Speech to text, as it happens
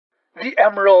The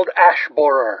Emerald Ash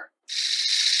Borer.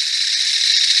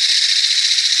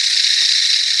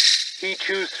 He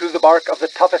chews through the bark of the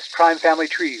toughest crime family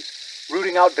trees,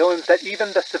 rooting out villains that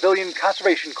even the Civilian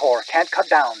Conservation Corps can't cut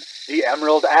down. The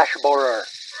Emerald Ash Borer.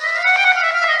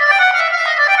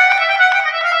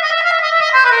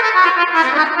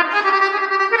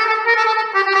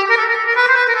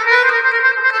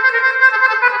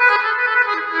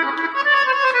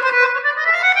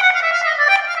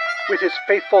 With his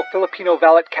faithful Filipino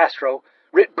valet Castro,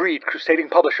 Rit Breed, crusading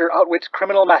publisher, outwits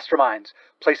criminal masterminds,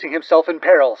 placing himself in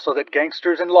peril so that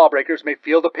gangsters and lawbreakers may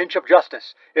feel the pinch of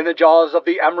justice in the jaws of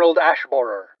the Emerald Ash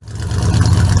Borer.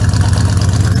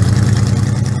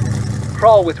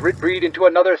 Crawl with Rit Breed into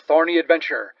another thorny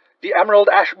adventure. The Emerald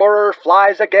Ash Borer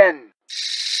flies again.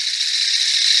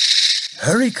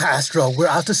 Hurry, Castro, we're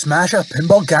out to smash a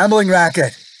pinball gambling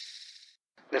racket.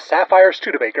 The Sapphire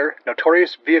Studebaker,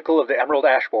 notorious vehicle of the Emerald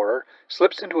Ash Borer,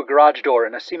 slips into a garage door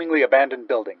in a seemingly abandoned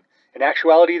building. In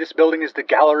actuality, this building is the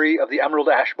gallery of the Emerald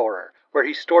Ash Borer, where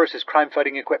he stores his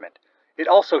crime-fighting equipment. It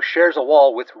also shares a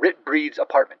wall with Rit Breed's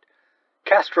apartment.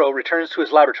 Castro returns to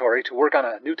his laboratory to work on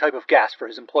a new type of gas for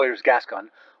his employer's gas gun,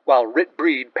 while Rit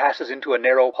Breed passes into a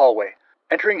narrow hallway.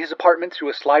 Entering his apartment through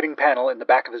a sliding panel in the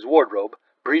back of his wardrobe,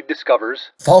 Breed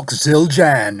discovers... Falk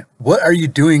Zildjian, what are you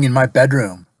doing in my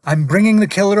bedroom? I'm bringing the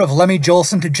killer of Lemmy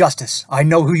Jolson to justice. I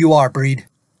know who you are, Breed.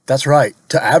 That's right.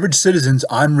 To average citizens,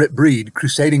 I'm Rit Breed,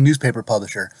 crusading newspaper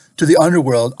publisher. To the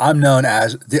underworld, I'm known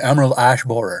as the Emerald Ash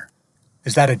Borer.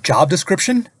 Is that a job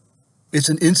description? It's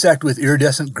an insect with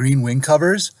iridescent green wing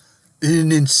covers.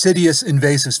 An insidious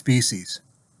invasive species.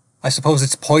 I suppose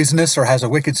it's poisonous or has a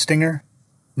wicked stinger?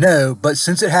 No, but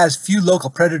since it has few local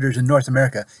predators in North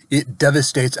America, it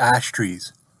devastates ash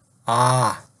trees.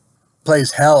 Ah.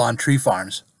 Plays hell on tree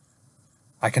farms.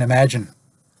 I can imagine.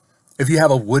 If you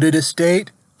have a wooded estate,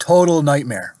 total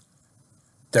nightmare.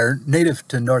 They're native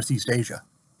to Northeast Asia.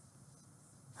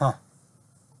 Huh.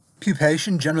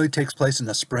 Pupation generally takes place in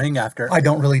the spring after... I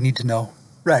don't really need to know.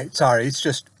 Right, sorry, it's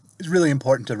really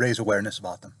important to raise awareness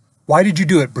about them. Why did you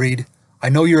do it, Breed? I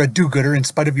know you're a do-gooder in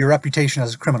spite of your reputation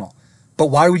as a criminal. But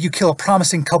why would you kill a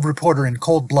promising cub reporter in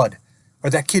cold blood?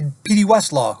 Or that kid Petey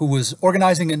Westlaw, who was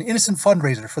organizing an innocent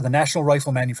fundraiser for the National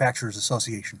Rifle Manufacturers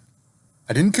Association?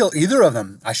 I didn't kill either of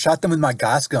them. I shot them with my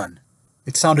gas gun.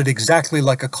 It sounded exactly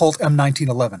like a Colt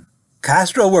M1911.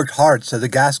 Castro worked hard so the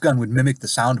gas gun would mimic the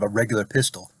sound of a regular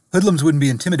pistol. Hoodlums wouldn't be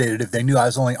intimidated if they knew I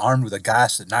was only armed with a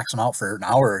gas that knocks them out for an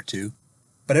hour or two.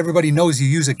 But everybody knows you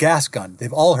use a gas gun.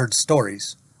 They've all heard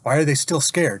stories. Why are they still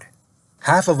scared?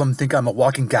 Half of them think I'm a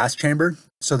walking gas chamber,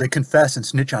 so they confess and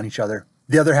snitch on each other.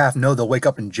 The other half know they'll wake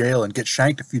up in jail and get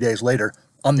shanked a few days later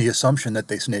on the assumption that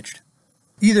they snitched.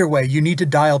 Either way, you need to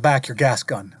dial back your gas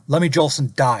gun. Lemmy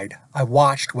Jolson died. I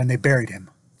watched when they buried him.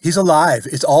 He's alive.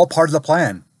 It's all part of the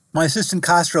plan. My assistant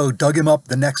Castro dug him up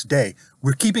the next day.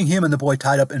 We're keeping him and the boy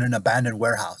tied up in an abandoned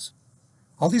warehouse.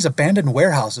 All these abandoned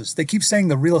warehouses, they keep saying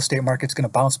the real estate market's going to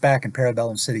bounce back in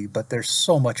Parabellum City, but there's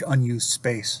so much unused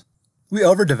space. We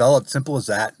overdeveloped, simple as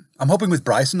that. I'm hoping with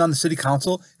Bryson on the city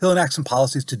council, he'll enact some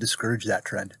policies to discourage that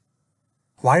trend.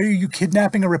 Why are you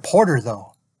kidnapping a reporter,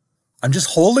 though? I'm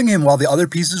just holding him while the other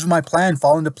pieces of my plan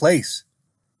fall into place.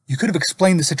 You could have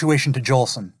explained the situation to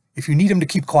Jolson. If you need him to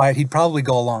keep quiet, he'd probably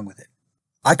go along with it.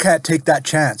 I can't take that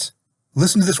chance.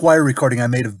 Listen to this wire recording I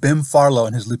made of Bim Farlow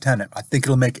and his lieutenant. I think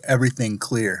it'll make everything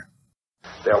clear.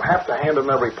 They'll have to hand in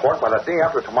their report by the day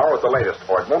after tomorrow at the latest,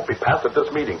 or it won't be passed at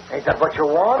this meeting. Ain't that what you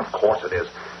want? Of course it is.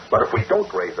 But if we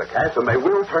don't raise the cash, then they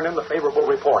will turn in the favorable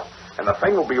report. And the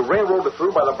thing will be railroaded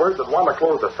through by the birds that want to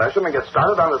close the session and get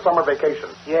started on the summer vacation.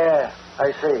 Yeah,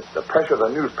 I see. The pressure of the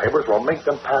newspapers will make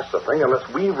them pass the thing unless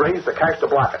we raise the cash to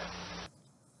block it.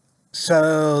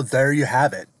 So, there you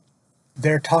have it.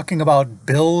 They're talking about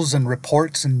bills and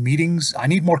reports and meetings. I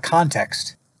need more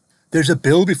context. There's a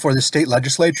bill before the state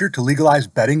legislature to legalize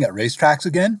betting at racetracks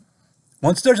again.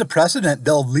 Once there's a precedent,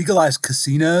 they'll legalize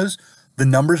casinos, the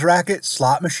numbers racket,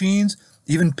 slot machines,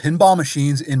 even pinball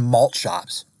machines in malt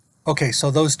shops. Okay,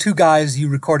 so those two guys you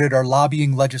recorded are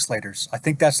lobbying legislators. I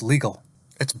think that's legal.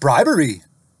 It's bribery.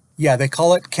 Yeah, they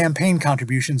call it campaign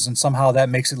contributions, and somehow that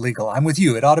makes it legal. I'm with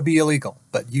you. It ought to be illegal.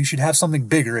 But you should have something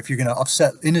bigger if you're going to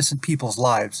upset innocent people's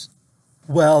lives.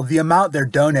 Well, the amount they're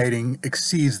donating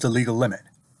exceeds the legal limit.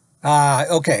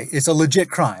 Okay. It's a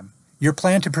legit crime. Your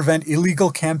plan to prevent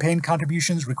illegal campaign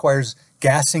contributions requires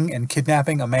gassing and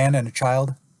kidnapping a man and a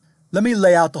child? Let me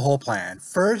lay out the whole plan.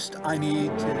 First, I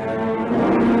need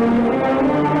to...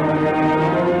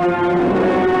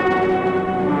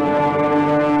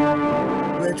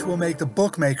 which will make the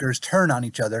bookmakers turn on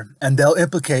each other, and they'll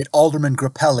implicate Alderman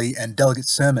Grappelli and Delegate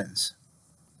Simmons.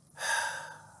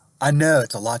 I know,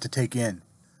 it's a lot to take in.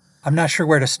 I'm not sure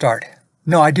where to start.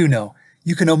 No, I do know.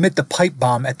 You can omit the pipe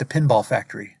bomb at the pinball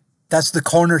factory. That's the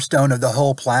cornerstone of the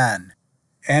whole plan.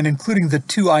 And including the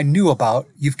 2 I knew about,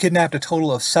 you've kidnapped a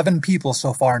total of 7 people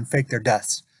so far and faked their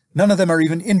deaths. None of them are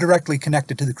even indirectly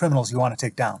connected to the criminals you want to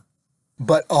take down.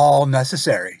 But all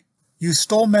necessary. You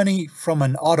stole money from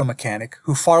an auto mechanic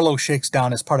who Farlow shakes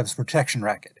down as part of his protection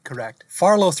racket. Correct.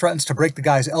 Farlow threatens to break the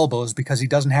guy's elbows because he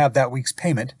doesn't have that week's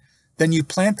payment. Then you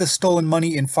plant the stolen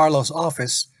money in Farlow's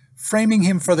office, framing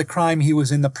him for the crime he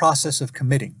was in the process of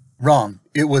committing. Wrong.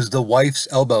 It was the wife's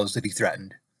elbows that he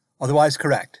threatened. Otherwise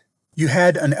correct. You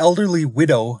had an elderly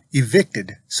widow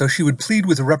evicted so she would plead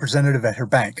with a representative at her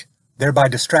bank, thereby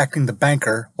distracting the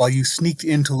banker while you sneaked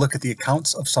in to look at the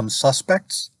accounts of some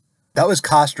suspects. That was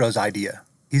Castro's idea.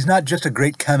 He's not just a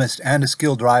great chemist and a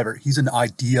skilled driver, he's an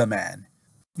idea man.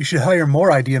 You should hire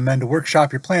more idea men to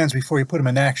workshop your plans before you put them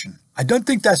in action. I don't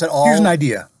think that's at all... Here's an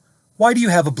idea. Why do you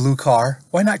have a blue car?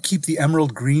 Why not keep the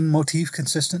emerald green motif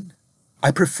consistent?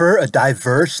 I prefer a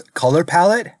diverse color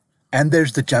palette, and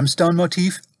there's the gemstone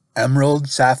motif, emerald,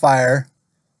 sapphire.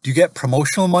 Do you get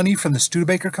promotional money from the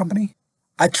Studebaker company?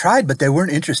 I tried, but they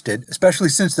weren't interested, especially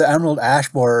since the emerald ash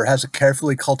borer has a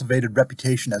carefully cultivated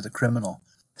reputation as a criminal.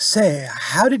 Say,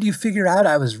 how did you figure out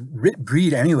I was writ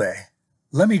breed anyway?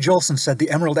 Lemmy Jolson said the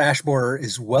emerald ash borer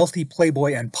is wealthy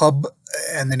playboy and pub,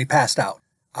 and then he passed out.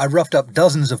 I roughed up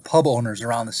dozens of pub owners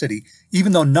around the city,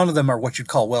 even though none of them are what you'd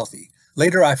call wealthy.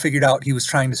 Later I figured out he was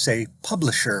trying to say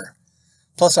publisher.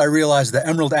 Plus I realized the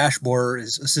emerald ash borer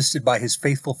is assisted by his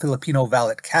faithful Filipino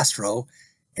valet Castro,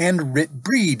 and Rit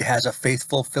Breed has a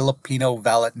faithful Filipino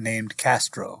valet named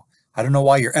Castro. I don't know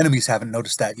why your enemies haven't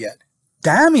noticed that yet.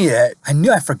 Damn it! I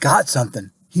knew I forgot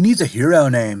something. He needs a hero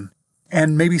name.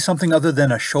 And maybe something other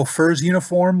than a chauffeur's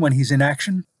uniform when he's in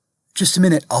action? Just a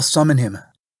minute, I'll summon him.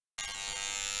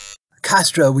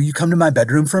 Castro, will you come to my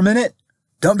bedroom for a minute?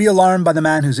 Don't be alarmed by the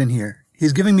man who's in here.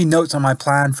 He's giving me notes on my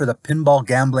plan for the pinball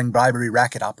gambling bribery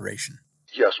racket operation.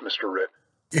 Yes, Mr. Ritt.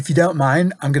 If you don't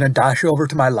mind, I'm going to dash over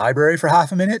to my library for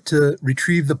half a minute to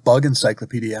retrieve the bug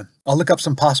encyclopedia. I'll look up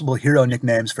some possible hero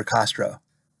nicknames for Castro.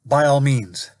 By all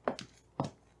means.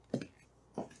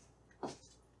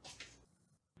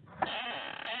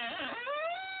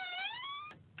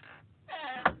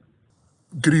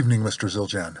 Good evening, Mr.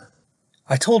 Zildjian.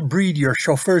 I told Breed your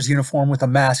chauffeur's uniform with a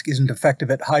mask isn't effective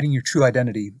at hiding your true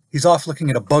identity. He's off looking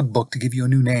at a bug book to give you a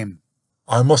new name.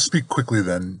 I must speak quickly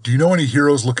then. Do you know any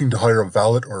heroes looking to hire a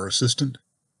valet or assistant?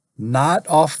 Not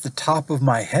off the top of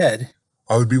my head.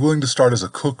 I would be willing to start as a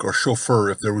cook or chauffeur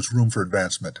if there was room for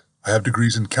advancement. I have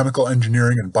degrees in chemical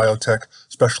engineering and biotech,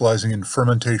 specializing in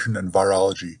fermentation and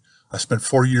virology. I spent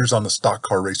 4 years on the stock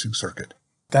car racing circuit.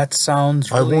 That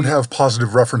sounds really... I won't have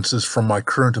positive references from my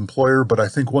current employer, but I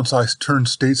think once I turn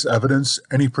state's evidence,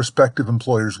 any prospective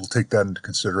employers will take that into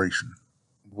consideration.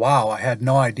 Wow, I had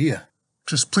no idea.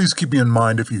 Just please keep me in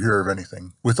mind if you hear of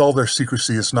anything. With all their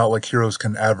secrecy, it's not like heroes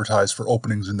can advertise for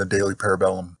openings in the Daily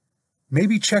Parabellum.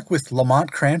 Maybe check with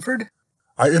Lamont Cranford?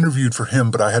 I interviewed for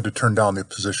him, but I had to turn down the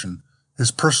position.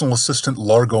 His personal assistant,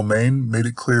 Largo Main, made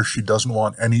it clear she doesn't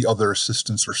want any other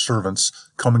assistants or servants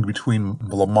coming between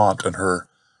Lamont and her.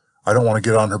 I don't want to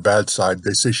get on her bad side.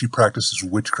 They say she practices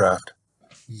witchcraft.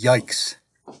 Yikes.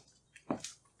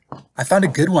 I found a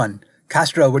good one.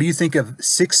 Castro, what do you think of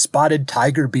six-spotted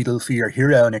tiger beetle for your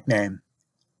hero nickname?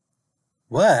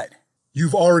 What?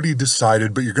 You've already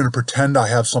decided, but you're going to pretend I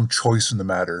have some choice in the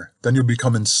matter. Then you'll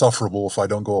become insufferable if I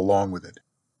don't go along with it.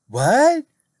 What?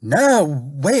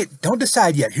 No, wait, don't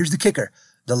decide yet. Here's the kicker.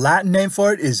 The Latin name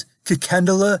for it is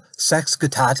Cicindela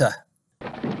sexguttata.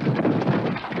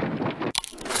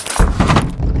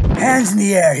 Hands in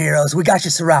the air, heroes. We got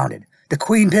you surrounded. The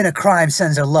queen pin of crime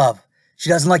sends her love. She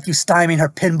doesn't like you stymieing her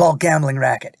pinball gambling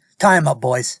racket. Tie 'em up,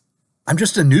 boys. I'm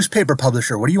just a newspaper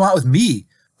publisher. What do you want with me?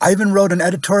 I even wrote an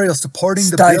editorial supporting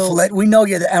the bill. Stifle it. We know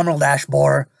you're the emerald ash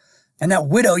borer. And that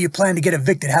widow you plan to get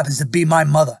evicted happens to be my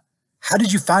mother. How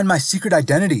did you find my secret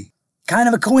identity? Kind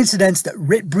of a coincidence that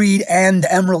Rit Breed and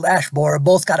the emerald ash borer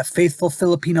both got a faithful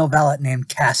Filipino valet named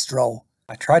Castro.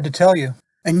 I tried to tell you.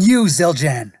 And you,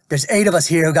 Zildjian. There's 8 of us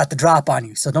here who got the drop on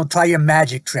you, so don't try your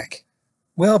magic trick.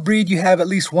 Well, Breed, you have at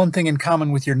least one thing in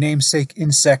common with your namesake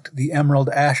insect, the emerald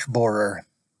ash borer.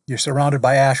 You're surrounded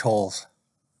by ash holes.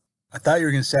 I thought you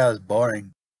were going to say I was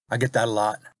boring. I get that a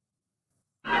lot.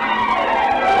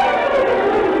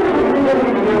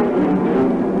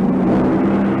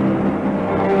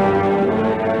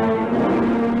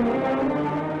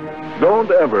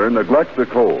 Don't ever neglect a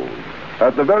cold.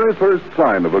 At the very first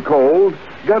sign of a cold,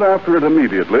 get after it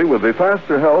immediately with the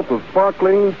faster help of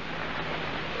sparkling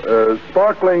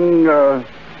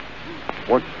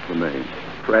What's the name?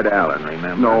 Fred Allen,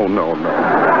 remember? No.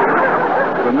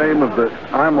 The name of the...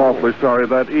 I'm awfully sorry.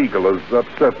 That eagle has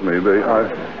upset me.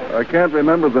 I can't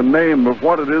remember the name of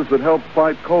what it is that helps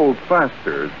fight colds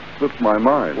faster. It slips my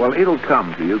mind. Well, it'll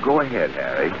come to you. Go ahead,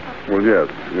 Harry. Well, yes,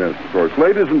 of course.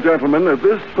 Ladies and gentlemen,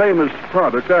 this famous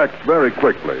product acts very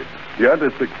quickly, yet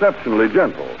it's exceptionally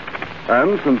gentle.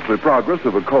 And since the progress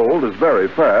of a cold is very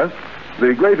fast,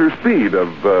 the greater speed of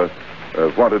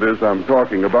what it is I'm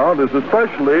talking about is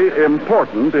especially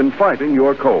important in fighting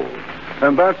your cold.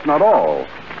 And that's not all.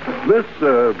 This,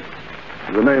 the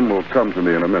name will come to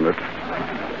me in a minute.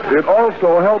 It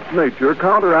also helps nature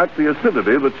counteract the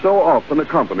acidity that so often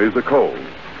accompanies a cold.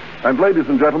 And, ladies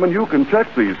and gentlemen, you can check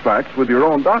these facts with your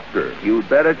own doctor. You'd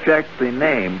better check the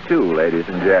name, too, ladies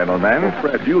and gentlemen. Well,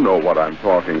 Fred, you know what I'm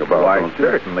talking about, Why, don't you?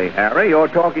 certainly, Harry. You're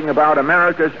talking about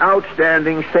America's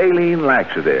outstanding saline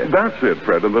laxative. That's it,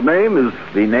 Fred, and the name is...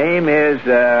 The name is,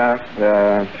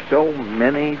 so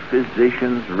many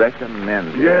physicians recommend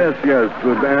it. Yes,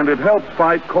 and it helps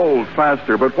fight colds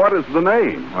faster, but what is the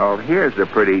name? Well, here's a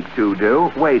pretty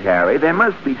to-do. Wait, Harry, there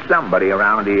must be somebody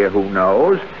around here who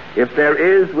knows. If there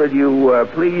is, will you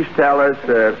please tell us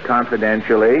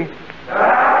confidentially?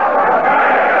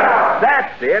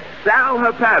 That's it, Sal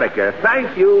Hepatica.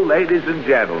 Thank you, ladies and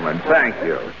gentlemen. Thank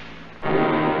you.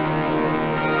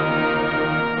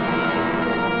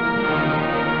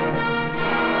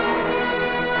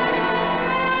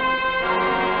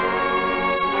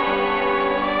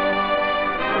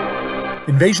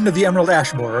 Invasion of the Emerald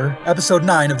Ash Borer, Episode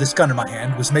 9 of This Gun in My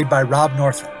Hand, was made by Rob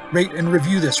Northam. Rate and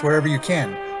review this wherever you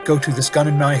can. Go to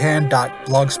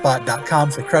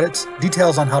thisguninmyhand.blogspot.com for credits,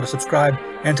 details on how to subscribe,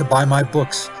 and to buy my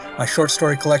books. My short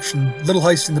story collection, Little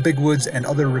Heist in the Big Woods and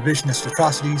Other Revisionist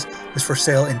Atrocities, is for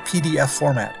sale in PDF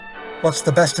format. What's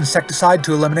the best insecticide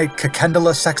to eliminate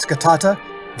Cicindela sexguttata?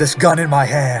 This gun in my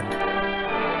hand.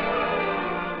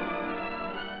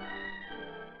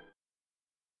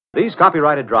 These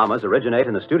copyrighted dramas originate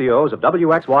in the studios of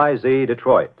WXYZ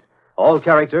Detroit. All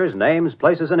characters, names,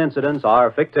 places, and incidents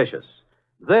are fictitious.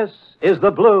 This is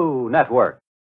the Blue Network.